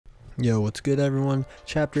Yo, what's good everyone?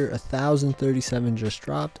 Chapter 1037 just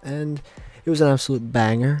dropped and it was an absolute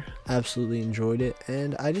banger. Absolutely enjoyed it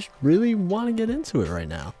and I just really want to get into it right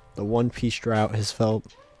now. The One Piece drought has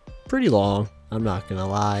felt pretty long, I'm not gonna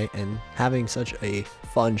lie, and having such a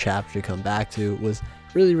fun chapter to come back to was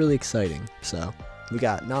really exciting. So we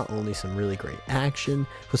got not only some really great action,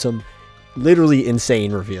 but some literally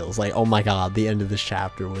insane reveals. Like, oh my god, the end of this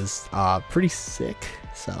chapter was pretty sick.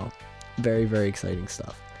 So very exciting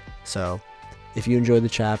stuff. So if you enjoyed the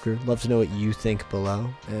chapter, love to know what you think below,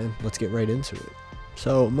 and let's get right into it.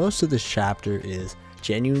 So most of this chapter is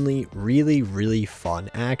genuinely really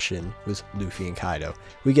fun action with Luffy and Kaido.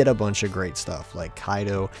 We get a bunch of great stuff, like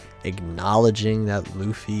Kaido acknowledging that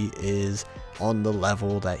Luffy is on the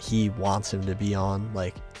level that he wants him to be on,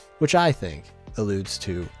 like, which I think alludes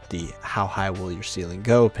to the "How high will your ceiling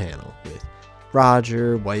go" panel with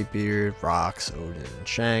Roger, Whitebeard, Rocks, Odin, and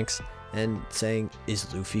Shanks, and saying,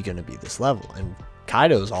 is Luffy gonna be this level? And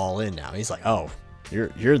Kaido's all in now. He's like, oh,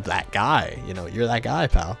 you're that guy, you know, you're that guy,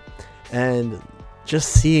 pal. And just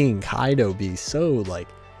seeing Kaido be so like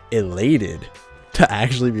elated to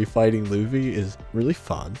actually be fighting Luffy is really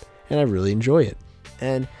fun, and I really enjoy it.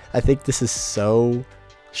 And I think this is so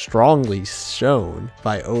strongly shown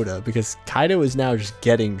by Oda, because Kaido is now just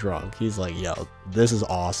getting drunk. He's like, yo, this is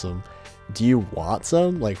awesome, do you want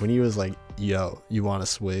some? Like, when he was like, yo, you want a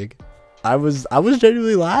swig, I was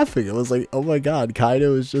genuinely laughing. It was like, oh my god,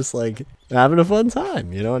 Kaido is just like having a fun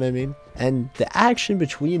time, you know what I mean? And the action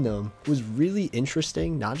between them was really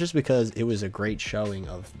interesting, not just because it was a great showing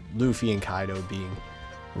of Luffy and Kaido being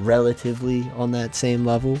relatively on that same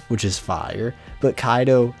level, which is fire, but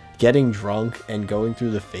Kaido getting drunk and going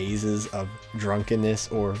through the phases of drunkenness,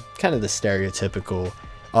 or kind of the stereotypical,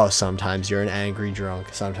 oh, sometimes you're an angry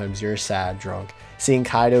drunk, sometimes you're a sad drunk. Seeing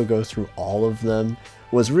Kaido go through all of them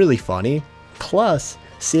was really funny. Plus,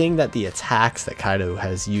 seeing that the attacks that Kaido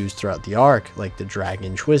has used throughout the arc, like the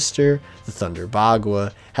Dragon Twister, the Thunder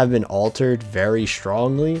Bagua, have been altered very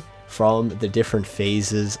strongly from the different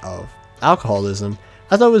phases of alcoholism,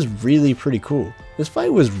 I thought was really pretty cool. This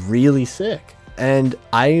fight was really sick, and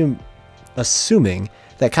I am assuming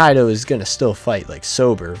that Kaido is gonna still fight like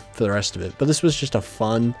sober for the rest of it, but this was just a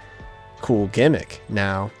fun, cool gimmick.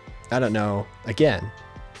 Now, I don't know, again,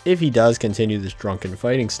 if he does continue this drunken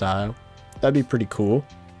fighting style, that'd be pretty cool.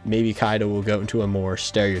 Maybe Kaido will go into a more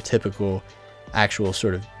stereotypical, actual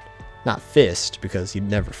sort of, not fist, because he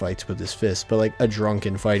never fights with his fist, but like a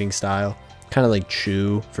drunken fighting style. Kind of like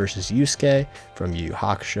Chu versus Yusuke from Yu Yu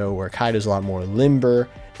Hakusho, where Kaido's a lot more limber,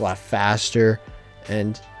 a lot faster,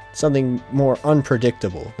 and something more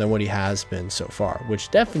unpredictable than what he has been so far, which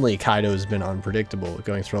definitely Kaido has been unpredictable,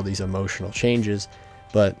 going through all these emotional changes,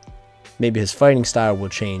 but maybe his fighting style will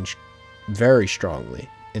change very strongly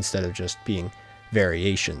instead of just being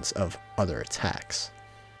variations of other attacks.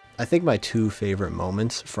 I think my two favorite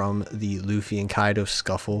moments from the Luffy and Kaido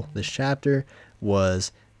scuffle this chapter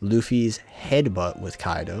was Luffy's headbutt with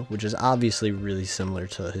Kaido, which is obviously really similar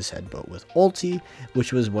to his headbutt with Ulti,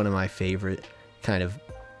 which was one of my favorite kind of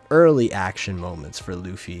early action moments for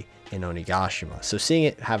Luffy in Onigashima. So seeing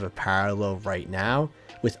it have a parallel right now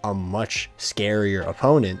with a much scarier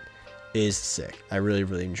opponent is sick. I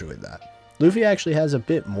really enjoyed that. Luffy actually has a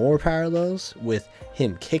bit more parallels, with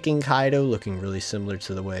him kicking Kaido looking really similar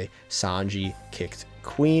to the way Sanji kicked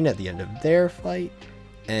Queen at the end of their fight.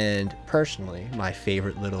 And personally, my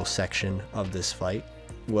favorite little section of this fight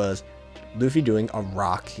was Luffy doing a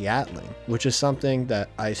rock Gatling, which is something that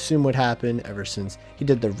I assume would happen ever since he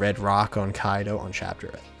did the red rock on Kaido on chapter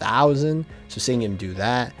 1000. So seeing him do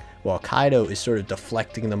that while Kaido is sort of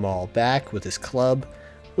deflecting them all back with his club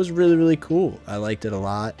was really cool. I liked it a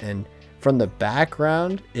lot, and from the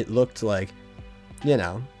background it looked like, you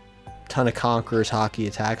know, ton of Conqueror's hockey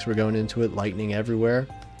attacks were going into it, lightning everywhere.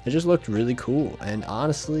 It just looked really cool, and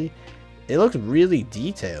honestly it looked really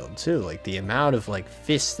detailed too, like the amount of like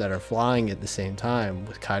fists that are flying at the same time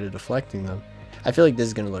with Kaido deflecting them. I feel like this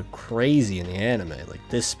is gonna look crazy in the anime, like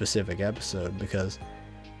this specific episode, because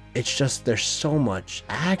it's just, there's so much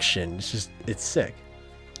action. It's sick.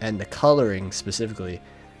 And the coloring specifically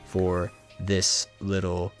for this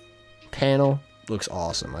little panel looks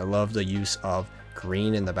awesome. I love the use of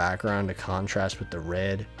green in the background to contrast with the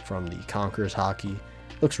red from the Conqueror's hockey.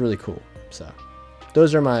 Looks really cool. So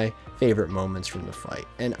those are my favorite moments from the fight,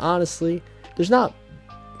 and honestly there's not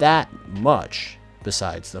that much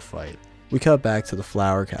besides the fight. We cut back to the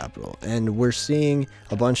flower capital, and we're seeing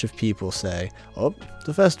a bunch of people say, oh,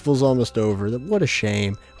 the festival's almost over, what a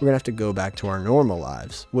shame, we're gonna have to go back to our normal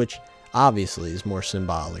lives, which obviously is more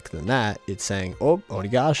symbolic than that. It's saying, oh,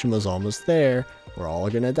 Onigashima's almost there, we're all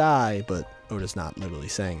gonna die, but Oda's not literally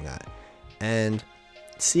saying that. And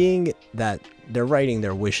seeing that they're writing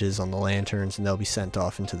their wishes on the lanterns and they'll be sent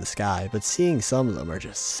off into the sky, but seeing some of them are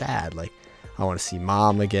just sad. Like, I want to see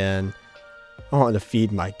mom again. I want to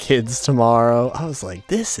feed my kids tomorrow. I was like,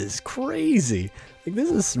 this is crazy. Like,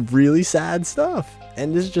 this is really sad stuff.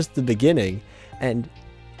 And this is just the beginning. And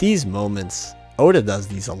these moments, Oda does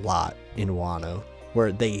these a lot in Wano,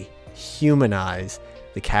 where they humanize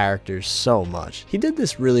the characters so much. He did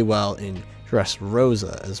this really well in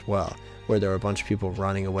Dressrosa as well, where there were a bunch of people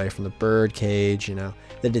running away from the bird cage, you know.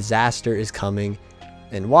 The disaster is coming.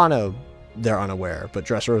 In Wano, they're unaware, but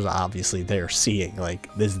Dressrosa, obviously, they're seeing,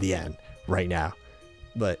 like, this is the end right now.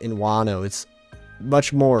 But in Wano, it's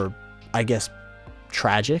much more, I guess,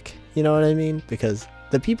 tragic, you know what I mean? Because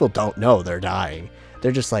the people don't know they're dying.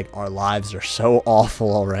 They're just like, our lives are so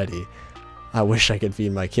awful already. I wish I could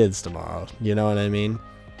feed my kids tomorrow, you know what I mean?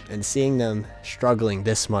 And seeing them struggling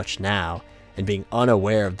this much now and being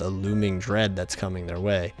unaware of the looming dread that's coming their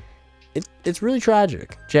way, it's really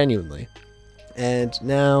tragic, genuinely. And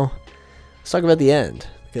now, let's talk about the end,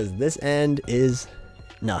 because this end is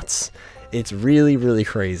nuts. It's really, really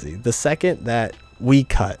crazy. The second that we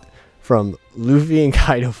cut from Luffy and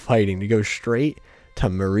Kaido fighting to go straight to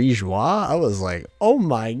Marie Joie, I was like, oh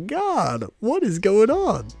my god, what is going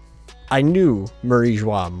on? I knew Marie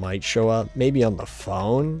Joie might show up, maybe on the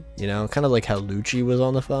phone, you know, kind of like how Lucci was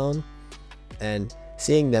on the phone. And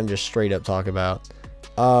seeing them just straight up talk about,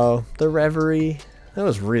 oh, the Reverie, that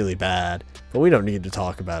was really bad, but we don't need to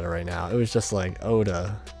talk about it right now. It was just like,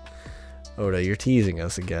 Oda, you're teasing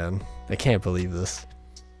us again. I can't believe this.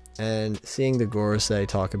 And seeing the Gorosei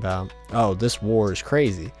talk about, oh, this war is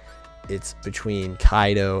crazy. It's between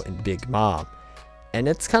Kaido and Big Mom. And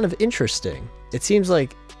it's kind of interesting. It seems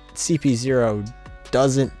like CP0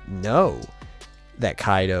 doesn't know that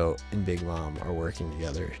Kaido and Big Mom are working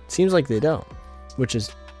together. It seems like they don't, which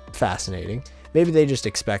is fascinating. Maybe they just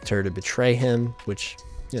expect her to betray him, which,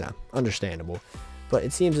 you know, understandable. But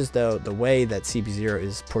it seems as though the way that CP0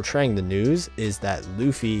 is portraying the news is that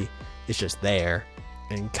Luffy is just there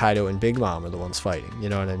and Kaido and Big Mom are the ones fighting, you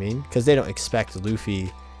know what I mean? Because they don't expect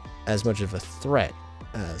Luffy as much of a threat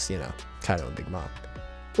as, you know, Kaido and Big Mom,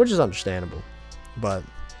 which is understandable. But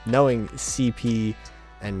knowing CP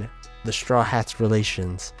and the Straw Hats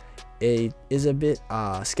relations, it is a bit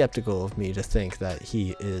skeptical of me to think that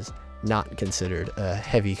he is not considered a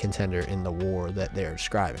heavy contender in the war that they're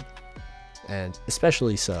describing. And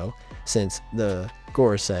especially so since the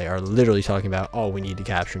Gorosei are literally talking about, oh, we need to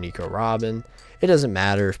capture Nico Robin. It doesn't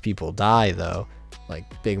matter if people die, though,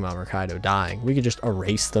 like Big Mom or Kaido dying. We could just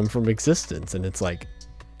erase them from existence. And it's like,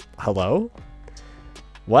 hello?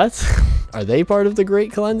 What? Are they part of the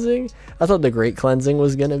Great Cleansing? I thought the Great Cleansing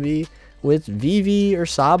was going to be with Vivi or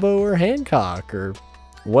Sabo or Hancock or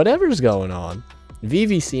whatever's going on.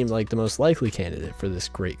 Vivi seemed like the most likely candidate for this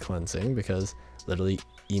Great Cleansing because literally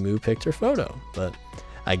Emu picked her photo. But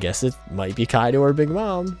I guess it might be Kaido or Big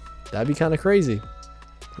Mom. That'd be kind of crazy.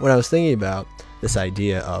 When I was thinking about this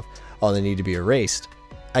idea of, oh, they need to be erased,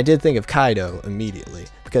 I did think of Kaido immediately,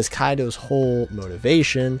 because Kaido's whole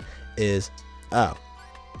motivation is, oh,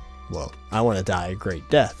 well, I want to die a great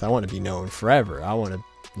death. I want to be known forever. I want to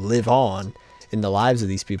live on in the lives of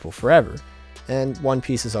these people forever. And One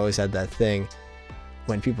Piece has always had that thing,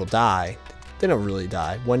 when people die, they don't really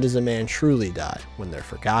die. When does a man truly die? When they're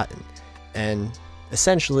forgotten. And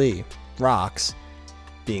essentially, Rocks,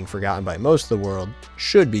 being forgotten by most of the world,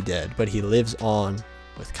 should be dead, but he lives on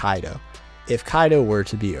with Kaido. If Kaido were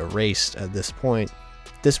to be erased at this point,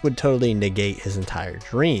 this would totally negate his entire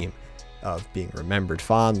dream of being remembered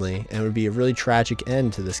fondly, and it would be a really tragic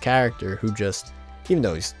end to this character who just, even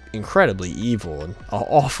though he's incredibly evil and an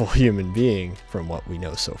awful human being from what we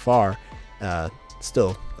know so far,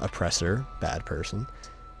 still oppressor, bad person.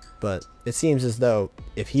 But it seems as though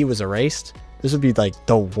if he was erased, this would be like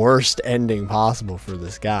the worst ending possible for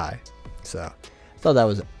this guy. So I thought that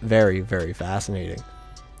was very, very fascinating.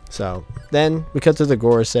 So then we cut to the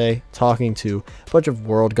Gorosei talking to a bunch of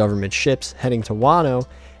world government ships heading to Wano,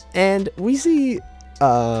 and we see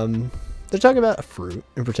they're talking about a fruit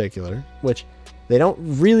in particular, which they don't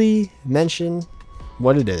really mention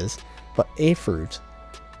what it is, but a fruit.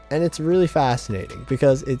 And it's really fascinating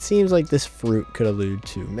because it seems like this fruit could allude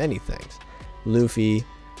to many things. Luffy,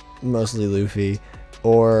 mostly Luffy,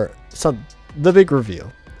 or the big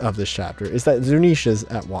reveal of this chapter is that Zunesha's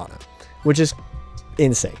at Wano, which is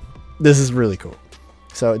insane. This is really cool.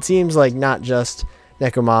 So it seems like not just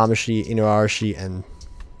Nekomamushi, Inuarashi, and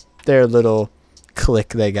their little clique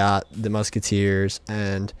they got, the Musketeers,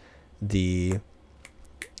 and the,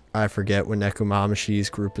 I forget what Nekomamushi's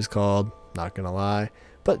group is called, not gonna lie,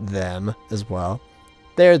 but them as well.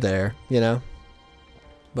 They're there, you know.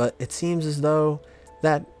 But it seems as though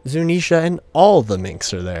that Zunesha and all the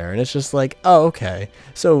minks are there, and it's just like, oh, okay.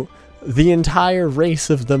 So the entire race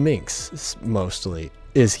of the minks, mostly,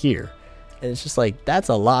 is here. And it's just like, that's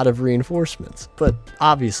a lot of reinforcements. But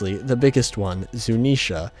obviously, the biggest one,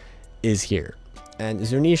 Zunesha, is here. And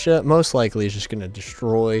Zunesha most likely is just going to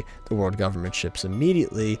destroy the world government ships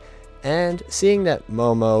immediately. And seeing that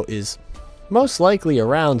Momo is most likely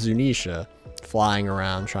around Zunesha, flying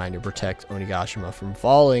around trying to protect Onigashima from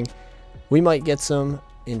falling, we might get some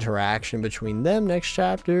interaction between them next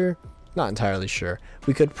chapter. Not entirely sure.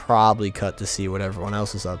 We could probably cut to see what everyone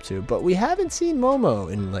else is up to, but we haven't seen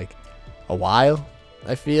Momo in like a while,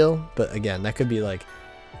 I feel. But again, that could be like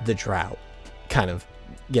the drought kind of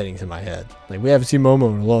getting to my head. Like, we haven't seen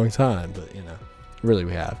Momo in a long time, but you know, really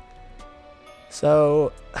we have.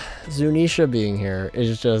 So Zunesha being here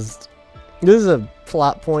is just, this is a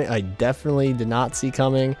plot point I definitely did not see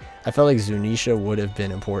coming. I felt like Zunesha would have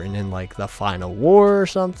been important in like the final war or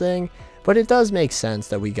something, but it does make sense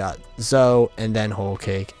that we got Zoe and then Whole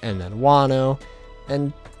Cake and then Wano,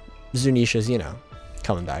 and Zunesha's, you know,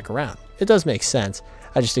 coming back around. It does make sense.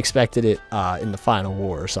 I just expected it in the final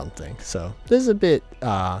war or something. So this is a bit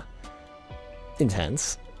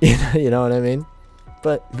intense, you know what I mean?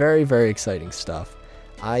 But very, very exciting stuff.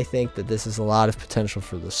 I think that this is a lot of potential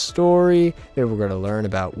for the story. Maybe we're going to learn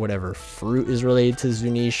about whatever fruit is related to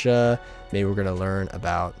Zunesha. Maybe we're going to learn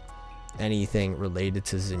about anything related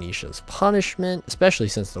to Zunesha's punishment, especially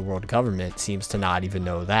since the world government seems to not even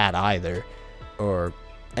know that either, or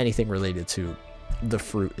anything related to the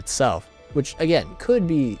fruit itself, which again could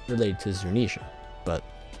be related to Zunesha. But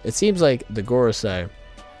it seems like the Gorosei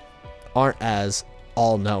aren't as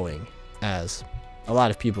all-knowing as a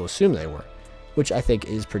lot of people assume they were, which I think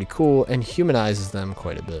is pretty cool and humanizes them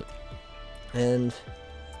quite a bit. And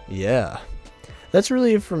yeah, that's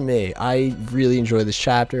really it from me. I really enjoyed this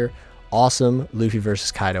chapter. Awesome Luffy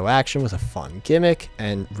versus Kaido action with a fun gimmick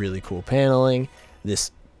and really cool paneling.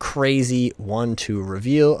 This crazy 1-2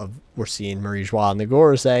 reveal of we're seeing Marie Joie and the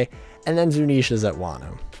Gorosei, and then Zunesha's at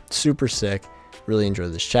Wano. Super sick. Really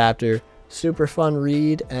enjoyed this chapter. Super fun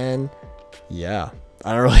read, and yeah,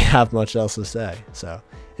 I don't really have much else to say. So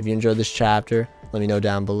if you enjoyed this chapter, let me know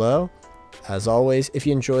down below. As always, if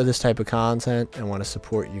you enjoy this type of content and want to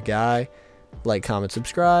support your guy, like, comment,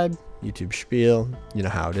 subscribe, YouTube spiel, you know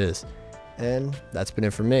how it is. And that's been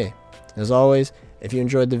it for me. As always, if you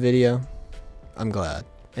enjoyed the video, I'm glad.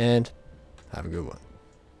 And have a good one.